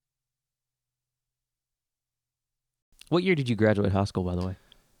What year did you graduate high school, by the way?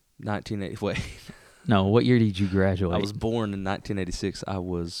 1980. Wait, No, what year did you graduate? I was born in 1986. I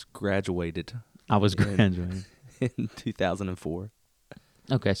was graduated graduating. in 2004.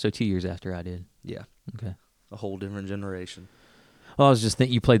 Okay, so 2 years after I did. Yeah, Okay. a whole different generation. Well, I was just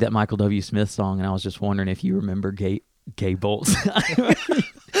thinking you played that Michael W. Smith song, and I was just wondering if you remember Gay Bolts.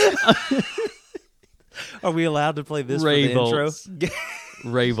 Are we allowed to play this Ray for the Bolts. intro?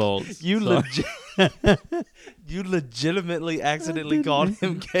 Ray Bolts. You legitimately accidentally called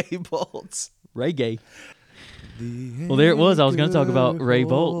him Gay Bolts. Ray Gay. Well, there it was. I was going to talk about Ray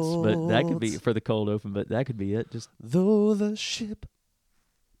Bolts, but that could be for the cold open, but that could be it. Just though the ship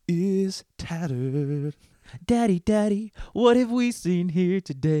is tattered. Daddy, Daddy, what have we seen here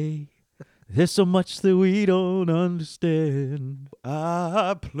today? There's so much that we don't understand.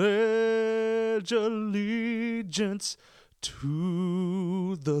 I pledge allegiance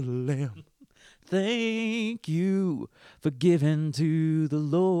to the Lamb. Thank you for giving to the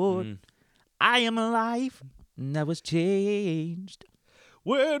Lord. I am alive, and I was changed.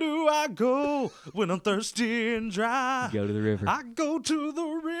 Where do I go when I'm thirsty and dry? Go to the river. I go to the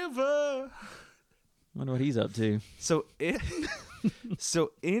river. Wonder what he's up to.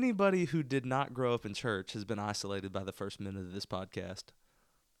 So anybody who did not grow up in church has been isolated by the first minute of this podcast.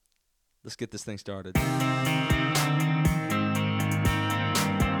 Let's get this thing started.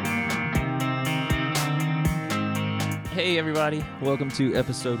 Hey, everybody. Welcome to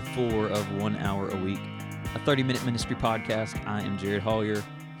episode 4 of 1 Hour a Week, a 30-minute ministry podcast. I am Jared Hollier.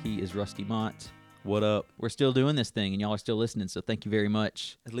 He is Rusty Mott. What up? We're still doing this thing, and y'all are still listening, so thank you very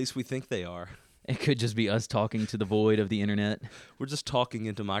much. At least we think they are. It could just be us talking to the void of the internet. We're just talking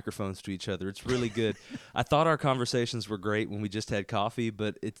into microphones to each other. It's really good. I thought our conversations were great when we just had coffee,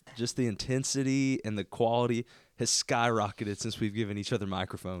 but it's just the intensity and the quality has skyrocketed since we've given each other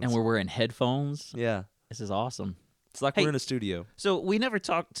microphones. And we're wearing headphones. Yeah. This is awesome. It's like we're in a studio. So we never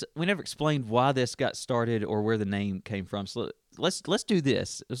explained why this got started or where the name came from. So let's do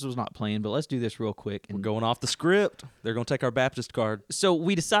this. This was not planned, but let's do this real quick. We're going off the script. They're going to take our Baptist card. So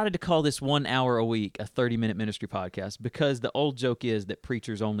we decided to call this 1 hour a week, a 30-minute ministry podcast, because the old joke is that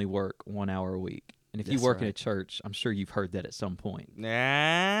preachers only work 1 hour a week. And if you work in a church, I'm sure you've heard that at some point.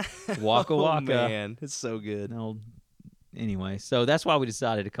 Nah. Waka waka. Oh, man. It's so good. Anyway, so that's why we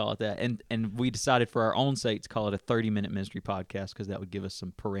decided to call it that. And we decided for our own sake to call it a 30-minute ministry podcast because that would give us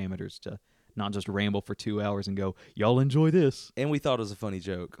some parameters to not just ramble for 2 hours and go, y'all enjoy this. And we thought it was a funny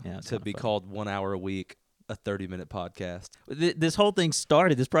joke to be funny. called 1 hour a week, a 30-minute podcast. This whole thing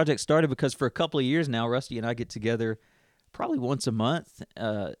started, this project started because for a couple of years now, Rusty and I get together probably once a month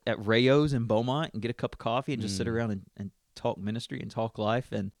at Rayo's in Beaumont and get a cup of coffee and just sit around and talk ministry and talk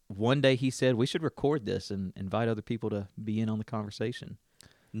life. And one day he said we should record this and invite other people to be in on the conversation.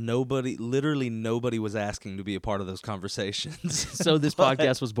 Literally nobody was asking to be a part of those conversations. So this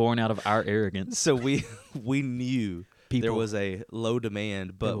podcast was born out of our arrogance. So we knew there was a low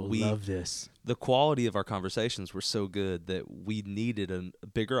demand, but we love this. The quality of our conversations were so good that we needed a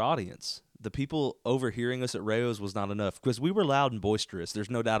bigger audience. The people overhearing us at Rayo's was not enough because we were loud and boisterous. There's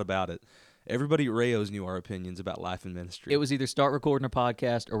no doubt about it. Everybody at Rayo's knew our opinions about life and ministry. It was either start recording a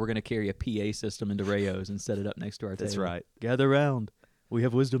podcast or we're going to carry a PA system into Rayo's and set it up next to our table. That's right. Gather round. We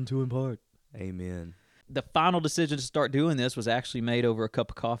have wisdom to impart. Amen. The final decision to start doing this was actually made over a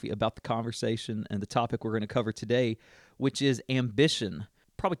cup of coffee about the conversation and the topic we're going to cover today, which is ambition.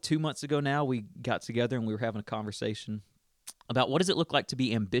 Probably 2 months ago now, we got together and we were having a conversation about what does it look like to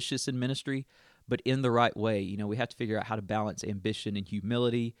be ambitious in ministry, but in the right way. You know, we have to figure out how to balance ambition and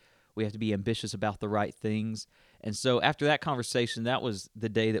humility. We have to be ambitious about the right things. And so after that conversation, that was the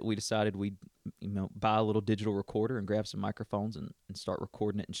day that we decided we'd buy a little digital recorder and grab some microphones and start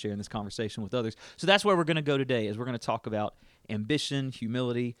recording it and sharing this conversation with others. So that's where we're going to go today, is we're going to talk about ambition,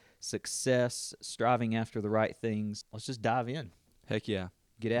 humility, success, striving after the right things. Let's just dive in. Heck yeah.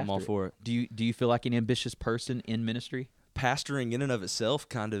 Get after it. I'm all for it. Do you feel like an ambitious person in ministry? Pastoring in and of itself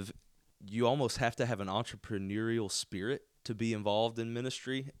you almost have to have an entrepreneurial spirit to be involved in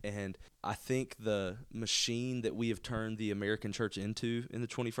ministry, and I think the machine that we have turned the American church into in the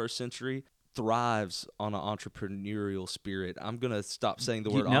 21st century thrives on an entrepreneurial spirit. I'm going to stop saying the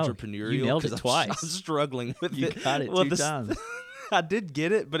word entrepreneurial. You nailed it twice. I'm struggling with it. You got it two times. I did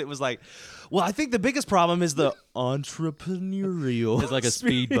get it, but it was like, well, I think the biggest problem is the entrepreneurial. It's like a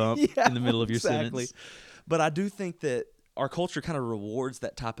speed bump in the middle of your sentence. But I do think that our culture kind of rewards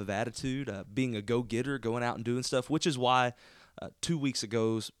that type of attitude, being a go-getter, going out and doing stuff, which is why 2 weeks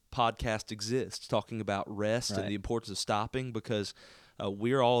ago's podcast exists, talking about rest and the importance of stopping, because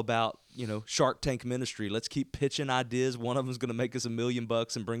We're all about, Shark Tank ministry. Let's keep pitching ideas. One of them is going to make us $1 million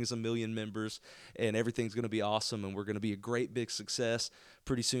and bring us 1 million members, and everything's going to be awesome, and we're going to be a great big success.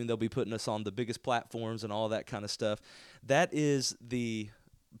 Pretty soon they'll be putting us on the biggest platforms and all that kind of stuff. That is the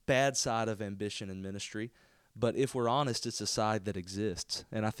bad side of ambition in ministry. But if we're honest, it's a side that exists.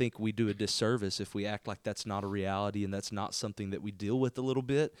 And I think we do a disservice if we act like that's not a reality and that's not something that we deal with a little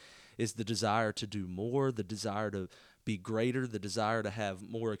bit, is the desire to do more, the desire to be greater, the desire to have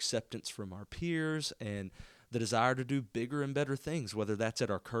more acceptance from our peers, and the desire to do bigger and better things, whether that's at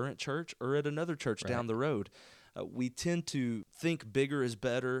our current church or at another church down the road. We tend to think bigger is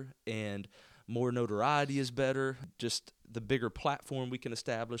better and more notoriety is better. Just the bigger platform we can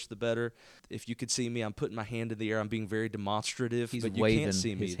establish, the better. If you could see me, I'm putting my hand in the air. I'm being very demonstrative, He's but you waving can't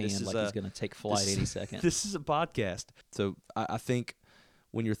see me. his hand This is like he's going to take flight any second. This is a podcast. So I think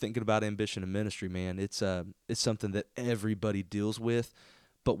when you're thinking about ambition and ministry, man, it's something that everybody deals with,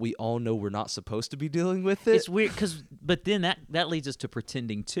 but we all know we're not supposed to be dealing with it. It's weird but then that leads us to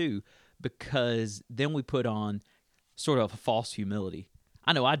pretending too, because then we put on sort of a false humility.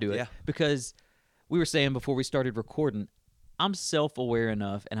 I know I do it because we were saying before we started recording, I'm self-aware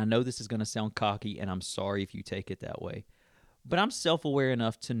enough, and I know this is going to sound cocky, and I'm sorry if you take it that way, but I'm self-aware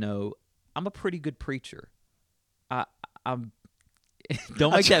enough to know I'm a pretty good preacher. I'm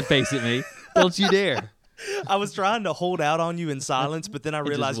don't make that face at me. Don't you dare. I was trying to hold out on you in silence, but then I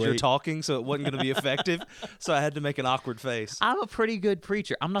realized you're wait. talking, so it wasn't going to be effective. So I had to make an awkward face. I'm a pretty good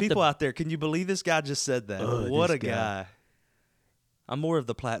preacher. I'm not People out there, can you believe this guy just said that? What this a guy. I'm more of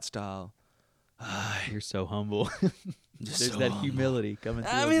the Platt style. You're so humble. There's so that humble. humility coming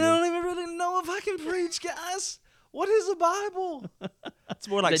through. I mean, I don't even really know if I can preach, guys. What is the Bible? It's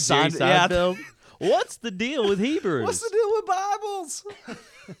more like Seinfeld. What's the deal with Hebrews? What's the deal with Bibles?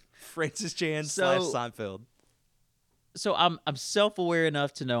 Francis Chan / Seinfeld. So I'm self-aware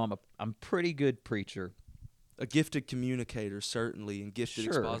enough to know I'm a pretty good preacher. A gifted communicator, certainly, and gifted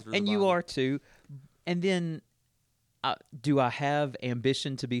expositor of the and Bible. you are too. And then, do I have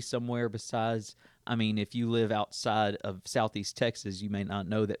ambition to be somewhere besides? I mean, if you live outside of Southeast Texas, you may not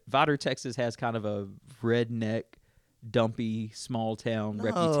know that Vidor, Texas, has kind of a redneck, dumpy, small town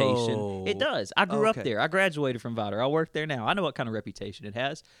reputation. It does. I grew up there. I graduated from Vidor. I work there now. I know what kind of reputation it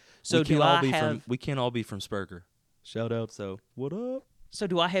has. So we can't all be from Spurger. Shout out. So what up? So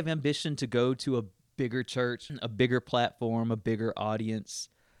do I have ambition to go to a bigger church, a bigger platform, a bigger audience?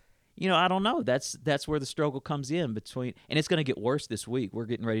 I don't know. That's where the struggle comes in between, and it's going to get worse this week. We're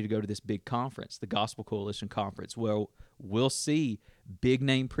getting ready to go to this big conference, the Gospel Coalition Conference, where we'll see big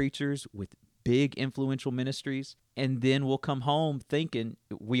name preachers with big influential ministries, and then we'll come home thinking,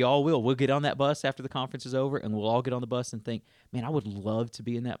 we'll get on that bus after the conference is over, and we'll all get on the bus and think, man, I would love to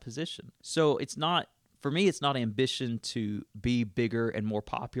be in that position. So for me, it's not ambition to be bigger and more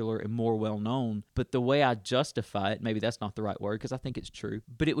popular and more well-known, but the way I justify it, maybe that's not the right word because I think it's true,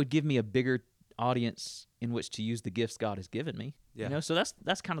 but it would give me a bigger audience in which to use the gifts God has given me. Yeah. So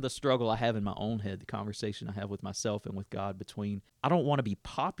that's kind of the struggle I have in my own head, the conversation I have with myself and with God between, I don't want to be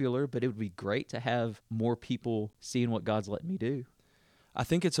popular, but it would be great to have more people seeing what God's letting me do. I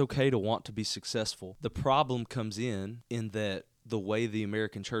think it's okay to want to be successful. The problem comes in that the way the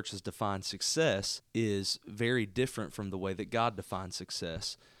American church has defined success is very different from the way that God defines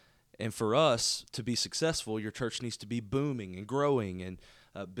success. And for us to be successful, your church needs to be booming and growing and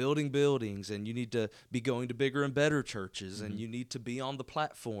building buildings, and you need to be going to bigger and better churches, and you need to be on the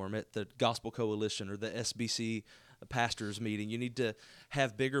platform at the Gospel Coalition or the SBC pastors meeting. You need to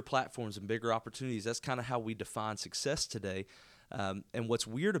have bigger platforms and bigger opportunities. That's kind of how we define success today. And what's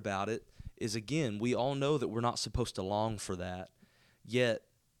weird about it is, again, we all know that we're not supposed to long for that, yet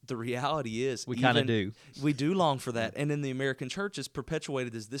the reality is we kind of do. We do long for that. And in the American church, it's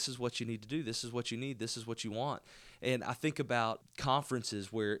perpetuated as this is what you need to do, this is what you need, this is what you want. And I think about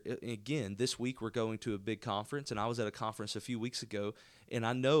conferences where, again, this week we're going to a big conference, and I was at a conference a few weeks ago, and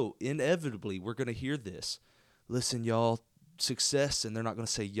I know inevitably we're going to hear this. Listen, y'all, success, and they're not going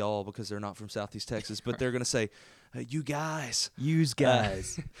to say y'all because they're not from Southeast Texas, but they're going to say, you guys. Use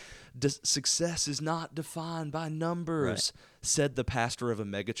guys. Success is not defined by numbers, said the pastor of a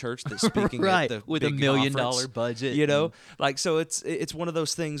megachurch that's speaking right. at the with big $1 million conference. budget. Like, so it's one of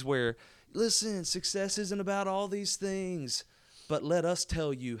those things where, listen, success isn't about all these things, but let us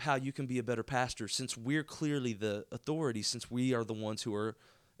tell you how you can be a better pastor, since we're clearly the authority, since we are the ones who are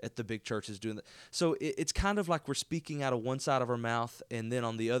at the big churches doing that. So it's kind of like we're speaking out of one side of our mouth, and then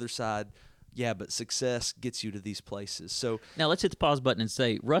on the other side, yeah, but success gets you to these places. So now let's hit the pause button and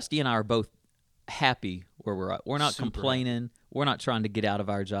say, Rusty and I are both happy where we're at. We're not complaining. We're not trying to get out of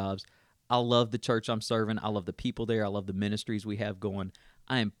our jobs. I love the church I'm serving. I love the people there. I love the ministries we have going.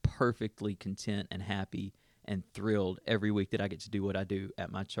 I am perfectly content and happy and thrilled every week that I get to do what I do at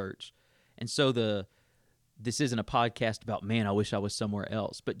my church. And so this isn't a podcast about, man, I wish I was somewhere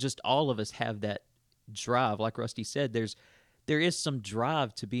else, but just all of us have that drive. Like Rusty said, there is some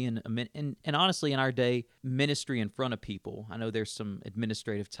drive to be and honestly, in our day, ministry in front of people. I know there's some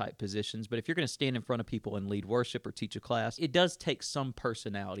administrative type positions, but if you're going to stand in front of people and lead worship or teach a class, it does take some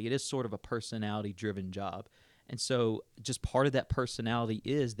personality. It is sort of a personality-driven job. And so just part of that personality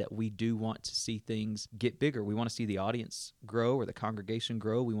is that we do want to see things get bigger. We want to see the audience grow or the congregation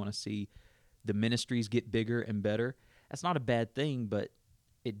grow. We want to see the ministries get bigger and better. That's not a bad thing, but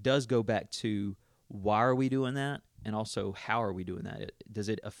it does go back to why are we doing that? And also, how are we doing that? Does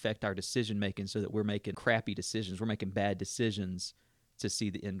it affect our decision making so that we're making crappy decisions? We're making bad decisions to see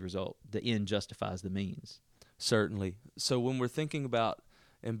the end result. The end justifies the means. Certainly. So when we're thinking about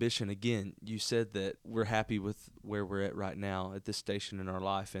ambition, again, you said that we're happy with where we're at right now at this station in our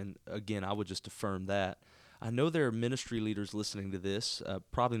life. And again, I would just affirm that. I know there are ministry leaders listening to this,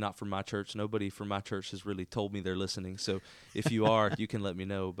 probably not from my church. Nobody from my church has really told me they're listening. So if you are, you can let me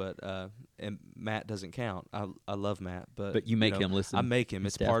know. But and Matt doesn't count. I love Matt. But you make him listen. I make him.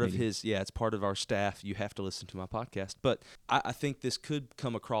 It's part meeting. of his, it's part of our staff. You have to listen to my podcast. But I think this could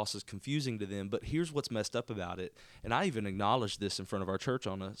come across as confusing to them. But here's what's messed up about it. And I even acknowledged this in front of our church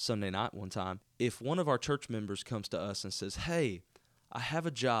on a Sunday night one time. If one of our church members comes to us and says, hey, I have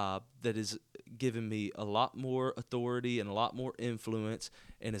a job that is giving me a lot more authority and a lot more influence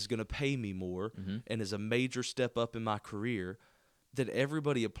and is going to pay me more and is a major step up in my career, that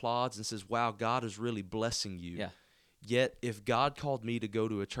everybody applauds and says, wow, God is really blessing you. Yeah. Yet if God called me to go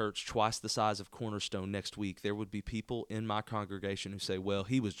to a church twice the size of Cornerstone next week, there would be people in my congregation who say, well,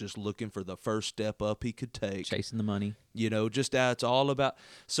 he was just looking for the first step up he could take. Chasing the money. Just it's all about.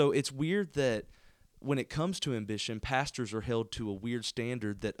 So it's weird that when it comes to ambition, pastors are held to a weird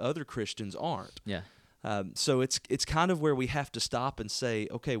standard that other Christians aren't. Yeah. So it's kind of where we have to stop and say,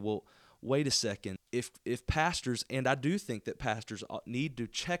 okay, well, wait a second. If pastors, and I do think that pastors need to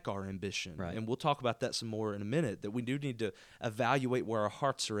check our ambition, right. And we'll talk about that some more in a minute, that we do need to evaluate where our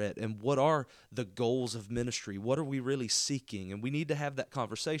hearts are at and what are the goals of ministry. What are we really seeking? And we need to have that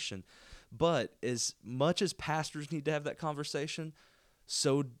conversation. But as much as pastors need to have that conversation,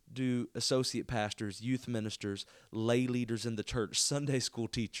 so do associate pastors, youth ministers, lay leaders in the church, Sunday school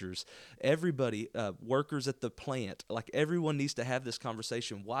teachers, everybody, workers at the plant. Like everyone needs to have this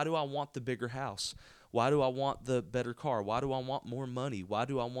conversation. Why do I want the bigger house? Why do I want the better car? Why do I want more money? Why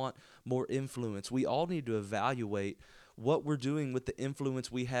do I want more influence? We all need to evaluate what we're doing with the influence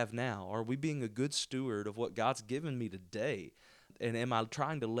we have now. Are we being a good steward of what God's given me today? And am I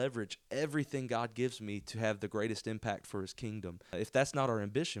trying to leverage everything God gives me to have the greatest impact for his kingdom? If that's not our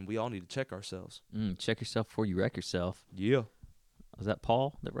ambition, we all need to check ourselves. Check yourself before you wreck yourself. Yeah. Was that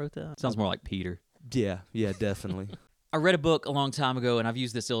Paul that wrote that? Sounds more like Peter. Yeah, definitely. I read a book a long time ago, and I've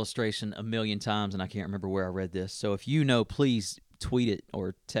used this illustration a million times, and I can't remember where I read this. So if you know, please tweet it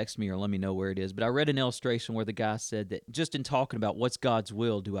or text me or let me know where it is. But I read an illustration where the guy said that just in talking about what's God's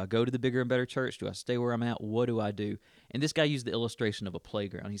will, do I go to the bigger and better church? Do I stay where I'm at? What do I do? And this guy used the illustration of a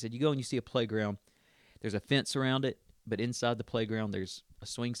playground. He said, you go and you see a playground. There's a fence around it, but inside the playground there's a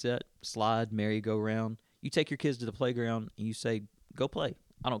swing set, slide, merry-go-round. You take your kids to the playground and you say, go play.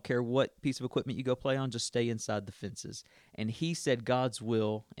 I don't care what piece of equipment you go play on, just stay inside the fences. And he said God's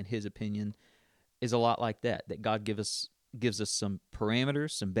will, in his opinion, is a lot like that God gives us some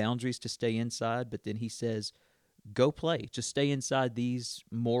parameters, some boundaries to stay inside, but then he says, go play. Just stay inside these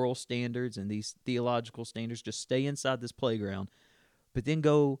moral standards and these theological standards. Just stay inside this playground, but then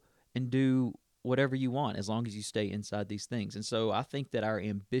go and do whatever you want as long as you stay inside these things. And so I think that our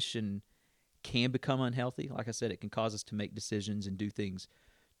ambition can become unhealthy. Like I said, it can cause us to make decisions and do things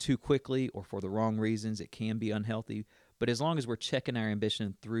too quickly or for the wrong reasons. It can be unhealthy. But as long as we're checking our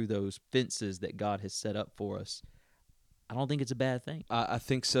ambition through those fences that God has set up for us, I don't think it's a bad thing. I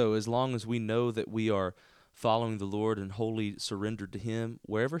think so. As long as we know that we are following the Lord and wholly surrendered to him,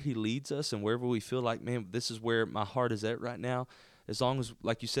 wherever he leads us and wherever we feel like, man, this is where my heart is at right now, as long as,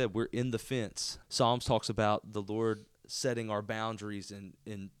 like you said, we're in the fence. Psalms talks about the Lord setting our boundaries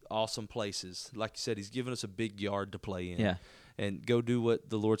in awesome places. Like you said, he's given us a big yard to play in. Yeah. And go do what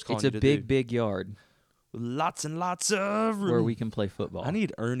the Lord's calling you to do. It's a big yard. Lots and lots of room. Where we can play football. I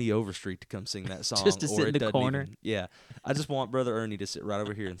need Ernie Overstreet to come sing that song. Just to sit in the corner. I just want Brother Ernie to sit right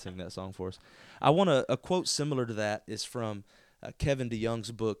over here and sing that song for us. I want a quote similar to that is from Kevin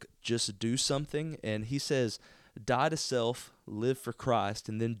DeYoung's book, Just Do Something. And he says, die to self, live for Christ,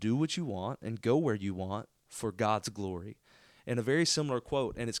 and then do what you want and go where you want for God's glory. And a very similar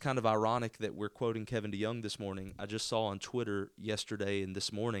quote, and it's kind of ironic that we're quoting Kevin DeYoung this morning. I just saw on Twitter yesterday and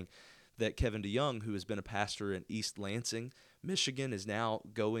this morning that Kevin DeYoung, who has been a pastor in East Lansing, Michigan, is now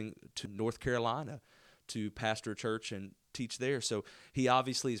going to North Carolina to pastor a church and teach there. So he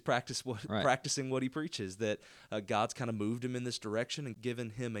obviously is practicing what he preaches, that God's kind of moved him in this direction and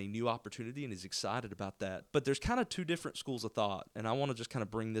given him a new opportunity, and he's excited about that. But there's kind of two different schools of thought, and I want to just kind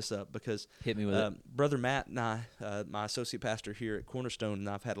of bring this up because Hit me with it. Brother Matt and I, my associate pastor here at Cornerstone, and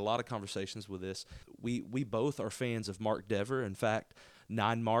I've had a lot of conversations with this. We both are fans of Mark Dever. In fact,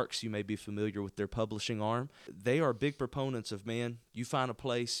 9 Marks, you may be familiar with their publishing arm. They are big proponents of, man, you find a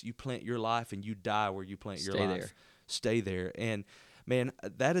place, you plant your life, and you die where you plant your life. Stay there. Stay there. And, man,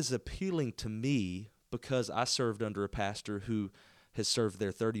 that is appealing to me because I served under a pastor who has served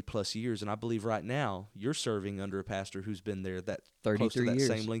there 30-plus years, and I believe right now you're serving under a pastor who's been there that close to that years.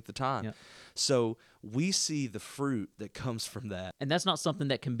 same length of time. Yep. So we see the fruit that comes from that. And that's not something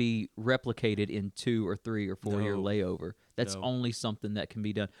that can be replicated in 2 or 3 or 4 year layover. That's only something that can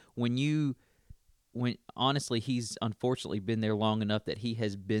be done. When honestly, he's unfortunately been there long enough that he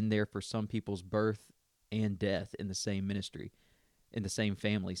has been there for some people's birth and death in the same ministry, in the same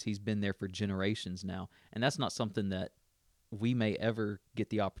families. He's been there for generations now. And that's not something that we may ever get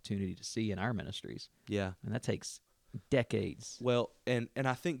the opportunity to see in our ministries. Yeah. And that takes decades. Well, and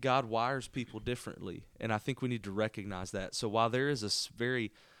I think God wires people differently, and I think we need to recognize that. So while there is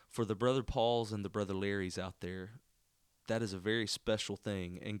for the Brother Pauls and the Brother Larrys out there, that is a very special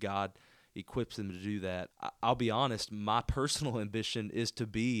thing, and God equips them to do that. I'll be honest, my personal ambition is to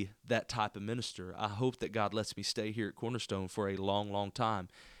be that type of minister. I hope that God lets me stay here at Cornerstone for a long, long time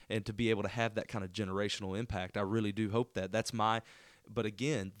and to be able to have that kind of generational impact. I really do hope that. But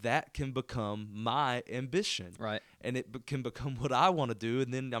again, that can become my ambition. Right. And it can become what I want to do,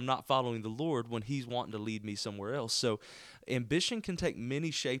 and then I'm not following the Lord when he's wanting to lead me somewhere else. So ambition can take many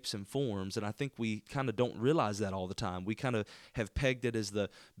shapes and forms, and I think we kind of don't realize that all the time. We kind of have pegged it as the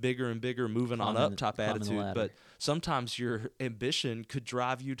bigger and bigger moving on up type attitude, but sometimes your ambition could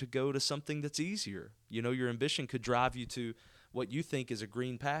drive you to go to something that's easier. You know, your ambition could drive you to what you think is a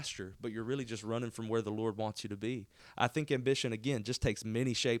green pasture, but you're really just running from where the Lord wants you to be. I think ambition, again, just takes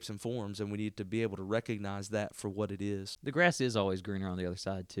many shapes and forms, and we need to be able to recognize that for what it is. The grass is always greener on the other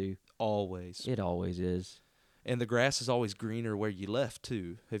side, too. Always. It always is. And the grass is always greener where you left,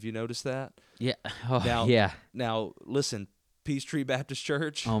 too. Have you noticed that? Yeah. Oh, yeah. Now, listen, Peachtree Baptist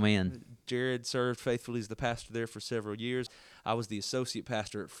Church. Oh, man. Jared served faithfully as the pastor there for several years. I was the associate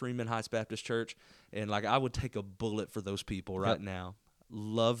pastor at Freeman Heights Baptist Church, and I would take a bullet for those people right now.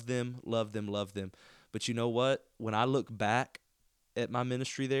 Love them, love them, love them. But you know what? When I look back at my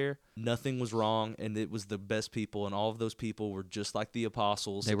ministry there, nothing was wrong, and it was the best people, and all of those people were just like the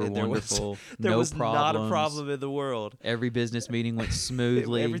apostles. They were wonderful. There was problems. not a problem in the world. Every business meeting went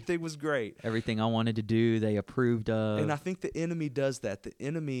smoothly. Everything was great. Everything I wanted to do, they approved of. And I think the enemy does that. The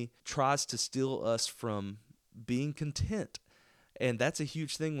enemy tries to steal us from being content. And that's a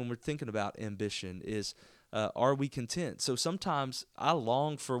huge thing when we're thinking about ambition is, are we content? So sometimes I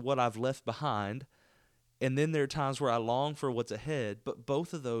long for what I've left behind, and then there are times where I long for what's ahead, but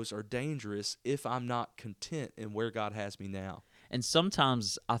both of those are dangerous if I'm not content in where God has me now. And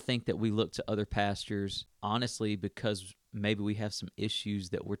sometimes I think that we look to other pastors, honestly, because maybe we have some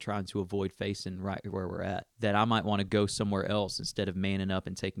issues that we're trying to avoid facing right where we're at, that I might want to go somewhere else instead of manning up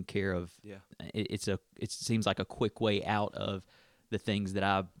and taking care of. Yeah. It seems like a quick way out of the things that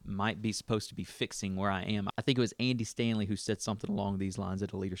I might be supposed to be fixing where I am. I think it was Andy Stanley who said something along these lines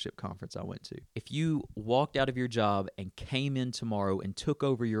at a leadership conference I went to. If you walked out of your job and came in tomorrow and took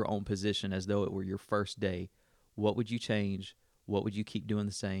over your own position as though it were your first day, what would you change? What would you keep doing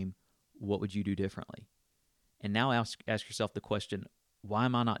the same? What would you do differently? And now ask yourself the question, why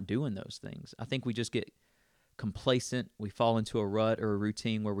am I not doing those things? I think we just get complacent. We fall into a rut or a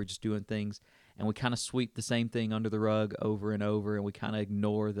routine where we're just doing things, and we kind of sweep the same thing under the rug over and over, and we kind of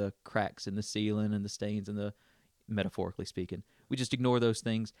ignore the cracks in the ceiling and the stains in the, metaphorically speaking. We just ignore those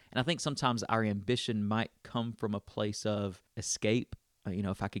things. And I think sometimes our ambition might come from a place of escape.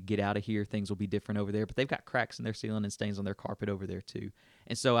 If I could get out of here, things will be different over there. But they've got cracks in their ceiling and stains on their carpet over there too.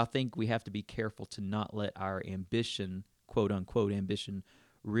 And so I think we have to be careful to not let our ambition, quote unquote ambition,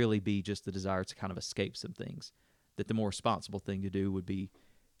 really be just the desire to kind of escape some things. That the more responsible thing to do would be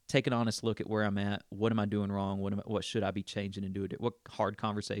take an honest look at where I'm at. What am I doing wrong? What should I be changing and doing? What hard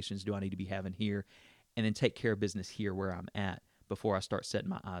conversations do I need to be having here? And then take care of business here where I'm at before I start setting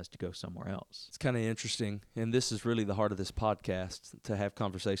my eyes to go somewhere else. It's kind of interesting, and this is really the heart of this podcast, to have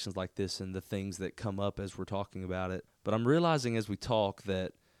conversations like this and the things that come up as we're talking about it. But I'm realizing as we talk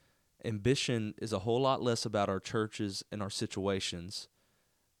that ambition is a whole lot less about our churches and our situations.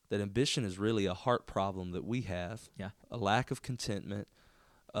 That ambition is really a heart problem that we have. Yeah. A lack of contentment,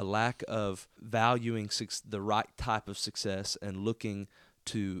 a lack of valuing the right type of success and looking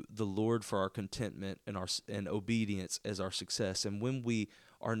to the Lord for our contentment and obedience as our success. And when we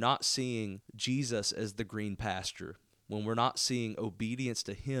are not seeing Jesus as the green pasture, when we're not seeing obedience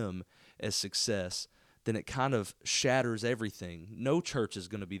to Him as success, then it kind of shatters everything. No church is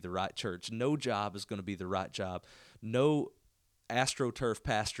going to be the right church. No job is going to be the right job. No AstroTurf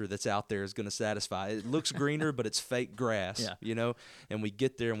pasture that's out there is going to satisfy. It looks greener, but it's fake grass, you know? And we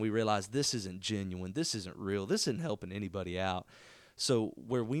get there and we realize this isn't genuine. This isn't real. This isn't helping anybody out. So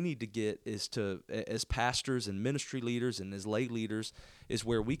where we need to get is to, as pastors and ministry leaders and as lay leaders, is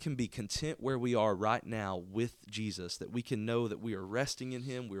where we can be content where we are right now with Jesus, that we can know that we are resting in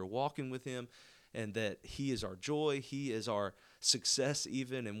Him, we are walking with Him, and that He is our joy, He is our success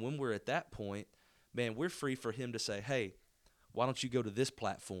even. And when we're at that point, man, we're free for Him to say, hey, why don't you go to this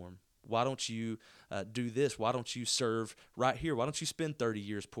platform? Why don't you do this? Why don't you serve right here? Why don't you spend 30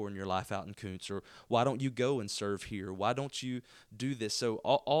 years pouring your life out in Koontz? Or why don't you go and serve here? Why don't you do this? So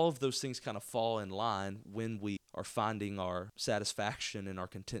all of those things kind of fall in line when we are finding our satisfaction and our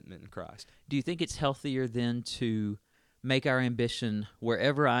contentment in Christ. Do you think it's healthier then to make our ambition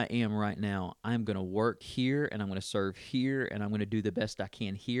wherever I am right now, I'm going to work here and I'm going to serve here and I'm going to do the best I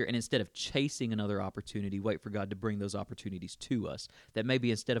can here, and instead of chasing another opportunity, wait for God to bring those opportunities to us? That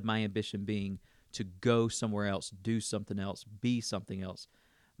maybe instead of my ambition being to go somewhere else, do something else, be something else,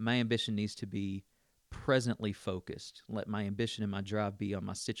 my ambition needs to be presently focused. Let my ambition and my drive be on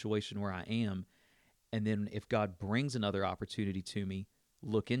my situation where I am, and then if God brings another opportunity to me,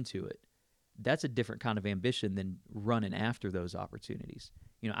 look into it. That's a different kind of ambition than running after those opportunities.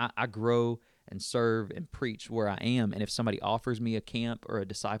 You know, I grow and serve and preach where I am, and if somebody offers me a camp or a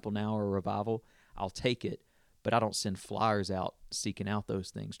Disciple Now or a revival, I'll take it, but I don't send flyers out seeking out those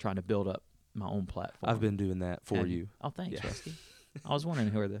things, trying to build up my own platform. I've been doing that for you. Oh, thanks, Rusty. I was wondering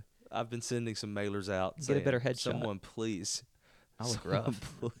who are the... I've been sending some mailers out. Get saying, a better headshot. Someone, please. I look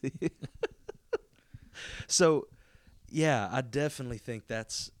rough. Please. So, yeah, I definitely think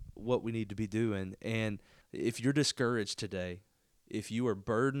that's what we need to be doing. And if you're discouraged today, if you are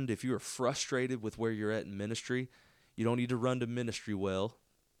burdened, if you are frustrated with where you're at in ministry, you don't need to run to Ministry Well.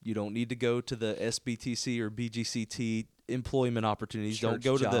 You don't need to go to the SBTC or BGCT employment opportunities. Don't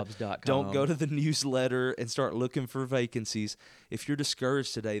go to the newsletter and start looking for vacancies. If you're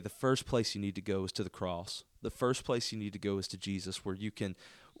discouraged today, the first place you need to go is to the cross. The first place you need to go is to Jesus, where you can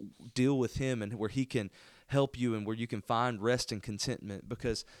deal with Him and where He can help you and where you can find rest and contentment.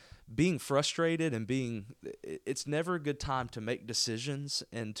 Because being frustrated and it's never a good time to make decisions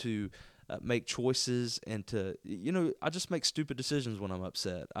and to make choices and to, I just make stupid decisions when I'm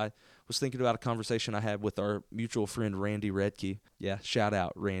upset. I was thinking about a conversation I had with our mutual friend, Randy Redke. Yeah, shout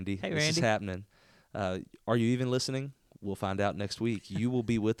out, Randy. Hey, this Randy. is happening. Are you even listening? We'll find out next week. You will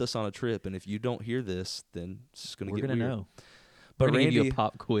be with us on a trip, and if you don't hear this, then it's just going to get weird. We're going to know. But We're going to Randy, give you a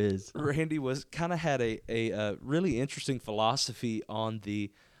pop quiz. Randy had a really interesting philosophy on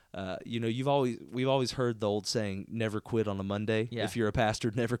the we've always heard the old saying, never quit on a Monday. Yeah. If you're a pastor,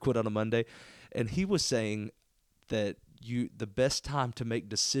 never quit on a Monday. And he was saying that the best time to make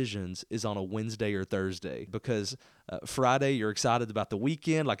decisions is on a Wednesday or Thursday, because Friday you're excited about the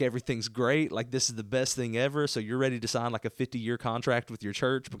weekend, like everything's great, like this is the best thing ever, so you're ready to sign like a 50-year contract with your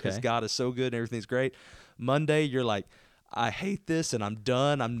church because God is so good and everything's great. Monday you're like, I hate this and I'm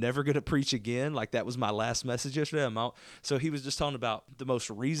done. I'm never going to preach again. Like that was my last message yesterday. So he was just talking about the most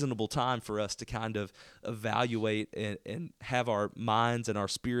reasonable time for us to kind of evaluate and have our minds and our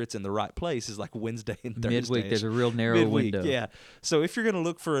spirits in the right place is like Wednesday and Thursday. Midweek, there's a real narrow window. Yeah. So if you're going to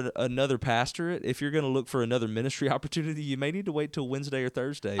look for another pastorate, if you're going to look for another ministry opportunity, you may need to wait till Wednesday or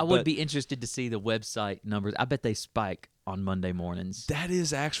Thursday. I would be interested to see the website numbers. I bet they spike on Monday mornings. That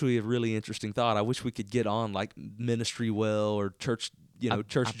is actually a really interesting thought. I wish we could get on like Ministry Well or church,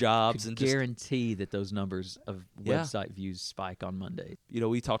 church jobs, and guarantee that those numbers of website views spike on Monday.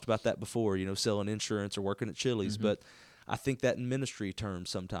 We talked about that before, selling insurance or working at Chili's, but I think that in ministry terms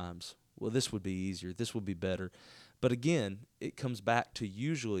sometimes, well, this would be easier, this would be better. But again, it comes back to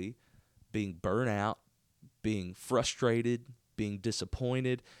usually being burnt out, being frustrated, being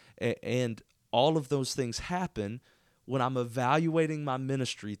disappointed, and all of those things happen when I'm evaluating my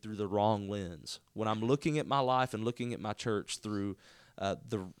ministry through the wrong lens, when I'm looking at my life and looking at my church through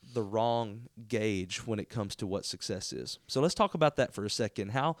the wrong gauge when it comes to what success is. So let's talk about that for a second.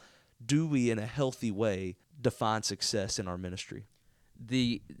 How do we, in a healthy way, define success in our ministry?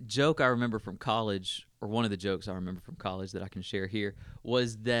 The joke I remember from college or one of the jokes I remember from college that I can share here,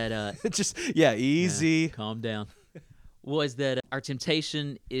 was that easy. calm down. Was that our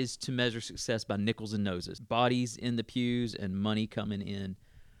temptation is to measure success by nickels and noses, bodies in the pews and money coming in.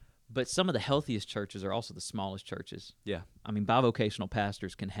 But some of the healthiest churches are also the smallest churches. Yeah. I mean, bivocational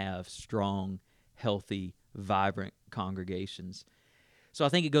pastors can have strong, healthy, vibrant congregations. So I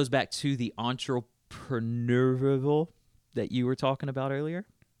think it goes back to the entrepreneurial that you were talking about earlier.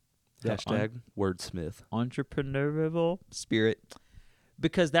 Hashtag wordsmith. Entrepreneurial spirit.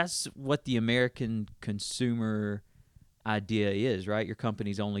 Because that's what the American consumer idea is, right? Your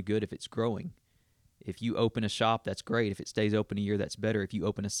company's only good if it's growing. If you open a shop, that's great. If it stays open a year, that's better. If you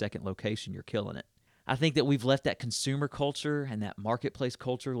open a second location, you're killing it. I think that we've let that consumer culture and that marketplace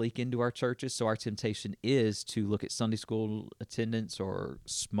culture leak into our churches. So our temptation is to look at Sunday school attendance or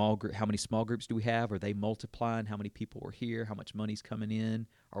small group. How many small groups do we have? Are they multiplying? How many people are here? How much money's coming in?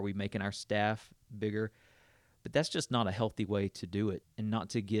 Are we making our staff bigger? But that's just not a healthy way to do it. And not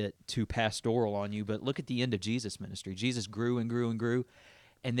to get too pastoral on you, but look at the end of Jesus' ministry. Jesus grew and grew and grew.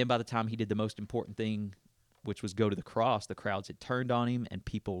 And then by the time he did the most important thing, which was go to the cross, the crowds had turned on him and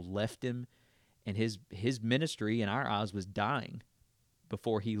people left him. And his ministry, in our eyes, was dying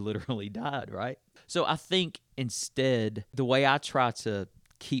before he literally died, right? So I think instead, the way I try to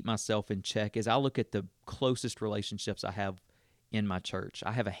keep myself in check is I look at the closest relationships I have in my church.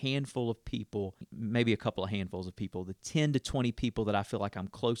 I have a handful of people, maybe a couple of handfuls of people, the 10 to 20 people that I feel like I'm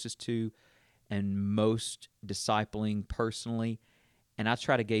closest to and most discipling personally. And I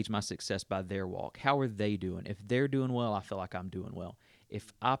try to gauge my success by their walk. How are they doing? If they're doing well, I feel like I'm doing well.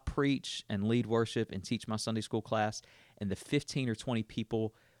 If I preach and lead worship and teach my Sunday school class, and the 15 or 20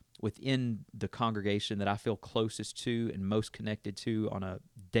 people within the congregation that I feel closest to and most connected to on a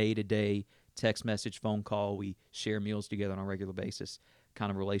day-to-day text message, phone call, we share meals together on a regular basis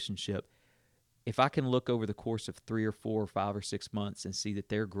kind of relationship, if I can look over the course of 3 or 4 or 5 or 6 months and see that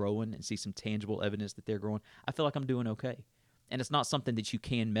they're growing and see some tangible evidence that they're growing, I feel like I'm doing okay. And it's not something that you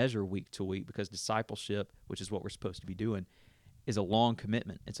can measure week to week because discipleship, which is what we're supposed to be doing, is a long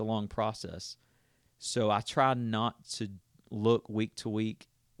commitment. It's a long process. So I try not to look week to week.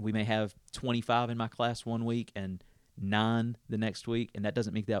 We may have 25 in my class one week and 9 the next week, and that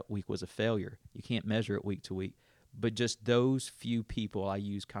doesn't mean that week was a failure. You can't measure it week to week. But just those few people I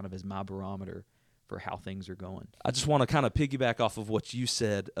use kind of as my barometer for how things are going. I just want to kind of piggyback off of what you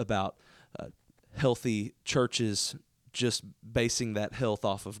said about healthy churches just basing that health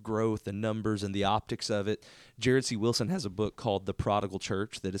off of growth and numbers and the optics of it. Jared C. Wilson has a book called The Prodigal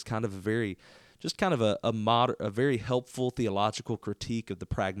Church that is kind of a very helpful theological critique of the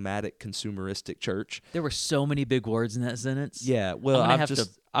pragmatic consumeristic church. There were so many big words in that sentence. Yeah, well,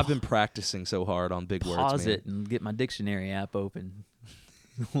 I've been practicing so hard on big words. Pause it and get my dictionary app open.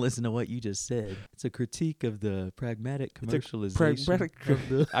 Listen to what you just said. It's a critique of the pragmatic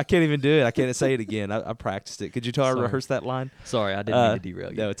commercialization. I can't even do it. I can't say it again. I practiced it. Could you tell I rehearsed that line? Sorry, I didn't mean to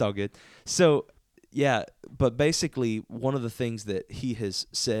derail you. No, it's all good. So, yeah, but basically one of the things that he has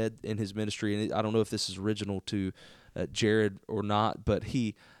said in his ministry, and I don't know if this is original to Jared or not, but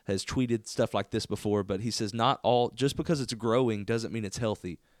he has tweeted stuff like this before, but he says just because it's growing doesn't mean it's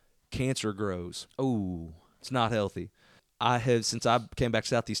healthy. Cancer grows. Oh, it's not healthy. Since I came back to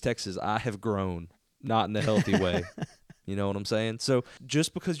Southeast Texas, I have grown, not in a healthy way. You know what I'm saying? So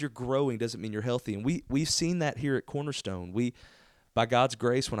just because you're growing doesn't mean you're healthy. And we've seen that here at Cornerstone. By God's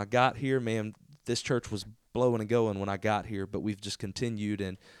grace, when I got here, man, this church was blowing and going when I got here, but we've just continued,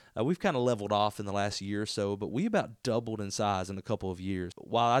 and we've kind of leveled off in the last year or so, but we about doubled in size in a couple of years.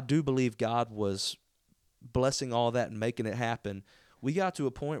 While I do believe God was blessing all that and making it happen, we got to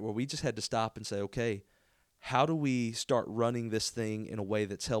a point where we just had to stop and say, okay, how do we start running this thing in a way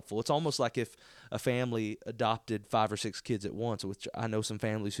that's helpful? It's almost like if a family adopted 5 or 6 kids at once, which I know some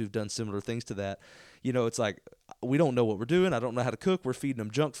families who've done similar things to that. You know, it's like, we don't know what we're doing. I don't know how to cook. We're feeding them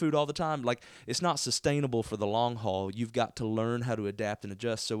junk food all the time. Like, it's not sustainable for the long haul. You've got to learn how to adapt and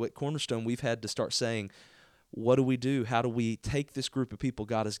adjust. So at Cornerstone, we've had to start saying, what do we do? How do we take this group of people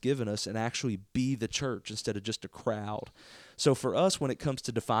God has given us and actually be the church instead of just a crowd? So for us, when it comes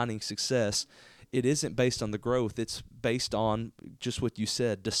to defining success, it isn't based on the growth. It's based on just what you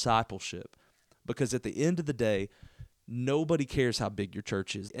said, discipleship. Because at the end of the day, nobody cares how big your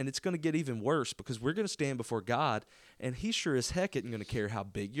church is. And it's going to get even worse because we're going to stand before God, and he sure as heck isn't going to care how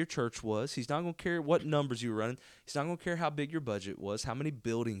big your church was. He's not going to care what numbers you were running. He's not going to care how big your budget was, how many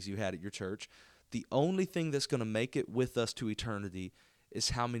buildings you had at your church. The only thing that's going to make it with us to eternity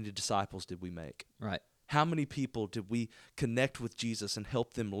is how many disciples did we make. Right. How many people did we connect with Jesus and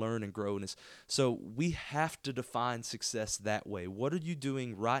help them learn and grow in this? So we have to define success that way. What are you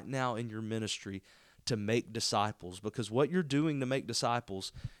doing right now in your ministry to make disciples, because what you're doing to make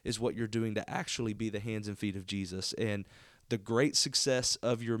disciples is what you're doing to actually be the hands and feet of Jesus. And the great success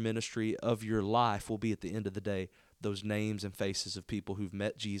of your ministry, of your life, will be at the end of the day those names and faces of people who've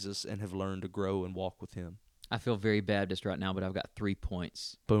met Jesus and have learned to grow and walk with him. I feel very Baptist right now, but I've got 3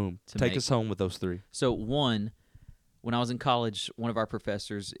 points. Boom. Take us home with those 3. So one, when I was in college, one of our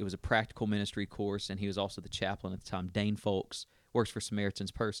professors, it was a practical ministry course, and he was also the chaplain at the time. Dane Folks works for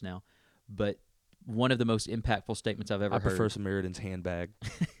Samaritan's Purse now, but one of the most impactful statements I've ever heard. I prefer Samaritan's handbag.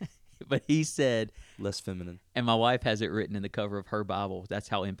 But he said, less feminine. And my wife has it written in the cover of her Bible. That's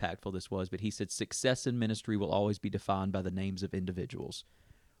how impactful this was. But he said, success in ministry will always be defined by the names of individuals,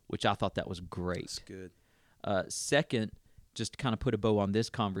 which I thought that was great. That's good. Second, just to kind of put a bow on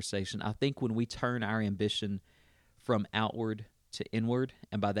this conversation, I think when we turn our ambition from outward to inward,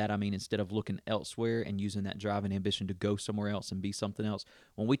 and by that I mean instead of looking elsewhere and using that drive and ambition to go somewhere else and be something else,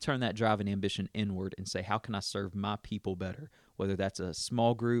 when we turn that drive and ambition inward and say, how can I serve my people better, whether that's a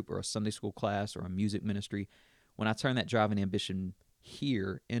small group or a Sunday school class or a music ministry, when I turn that drive and ambition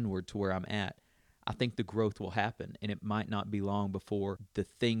here inward to where I'm at, I think the growth will happen, and it might not be long before the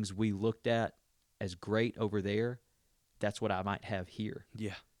things we looked at as great over there, that's what I might have here.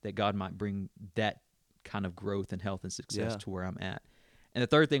 Yeah. That God might bring that kind of growth and health and success Yeah. to where I'm at. And the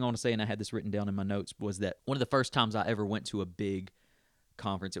third thing I want to say, and I had this written down in my notes, was that one of the first times I ever went to a big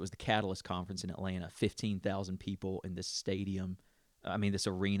conference, it was the Catalyst Conference in Atlanta, 15,000 people in this stadium, this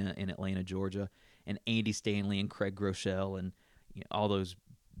arena in Atlanta, Georgia, and Andy Stanley and Craig Groeschel and all those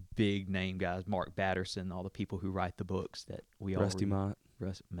big name guys, Mark Batterson, all the people who write the books that we all Rusty read. Mott.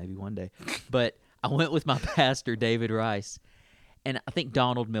 Maybe one day. But I went with my pastor, David Rice, and I think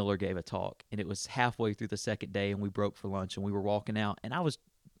Donald Miller gave a talk, and it was halfway through the second day, and we broke for lunch, and we were walking out, and I was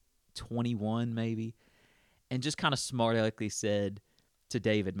 21 maybe, and just kind of smart aleckly said to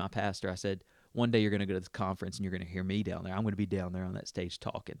David, my pastor, I said, one day you're going to go to this conference, and you're going to hear me down there. I'm going to be down there on that stage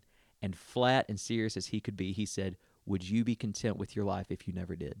talking. And flat and serious as he could be, he said, would you be content with your life if you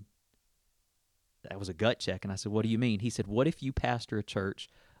never did? That was a gut check, and I said, what do you mean? He said, what if you pastor a church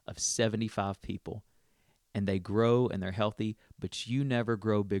of 75 people, and they grow and they're healthy, but you never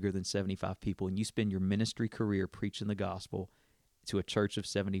grow bigger than 75 people, and you spend your ministry career preaching the gospel to a church of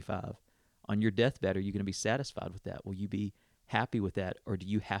 75. On your deathbed, are you going to be satisfied with that? Will you be happy with that, or do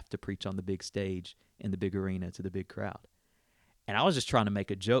you have to preach on the big stage in the big arena to the big crowd? And I was just trying to make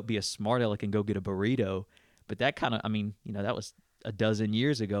a joke, be a smart aleck and go get a burrito, but that kind of, that was a dozen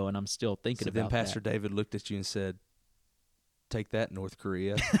years ago, and I'm still thinking about that. Then Pastor David looked at you and said, take that, North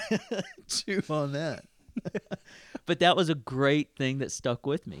Korea. Chew on that. But that was a great thing that stuck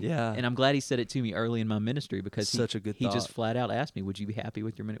with me. Yeah. And I'm glad he said it to me early in my ministry, because Such a good he thought. just flat out asked me, would you be happy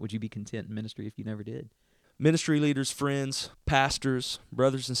with your ministry? Would you be content in ministry if you never did? Ministry leaders, friends, pastors,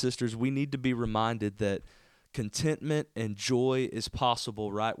 brothers and sisters, we need to be reminded that contentment and joy is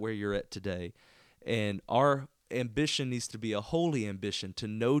possible right where you're at today. And our ambition needs to be a holy ambition to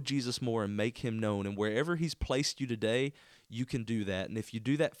know Jesus more and make him known. And wherever he's placed you today, you can do that. And if you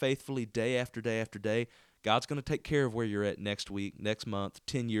do that faithfully day after day after day, God's going to take care of where you're at next week, next month,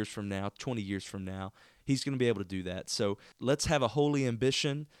 10 years from now, 20 years from now. He's going to be able to do that. So let's have a holy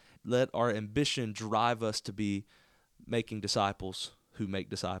ambition. Let our ambition drive us to be making disciples who make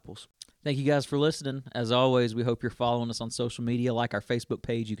disciples. Thank you guys for listening. As always, we hope you're following us on social media. Like our Facebook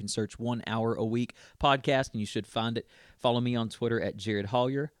page, you can search 1 Hour a Week podcast, and you should find it. Follow me on Twitter at Jared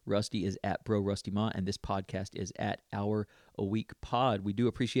Hollier. Rusty is at Bro Rusty Mott, and this podcast is at Hour a Week Pod. We do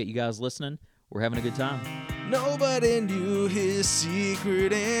appreciate you guys listening. We're having a good time. Nobody knew his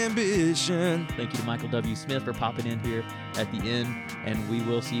secret ambition. Thank you to Michael W. Smith for popping in here at the end, and we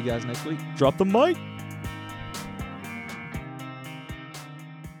will see you guys next week. Drop the mic.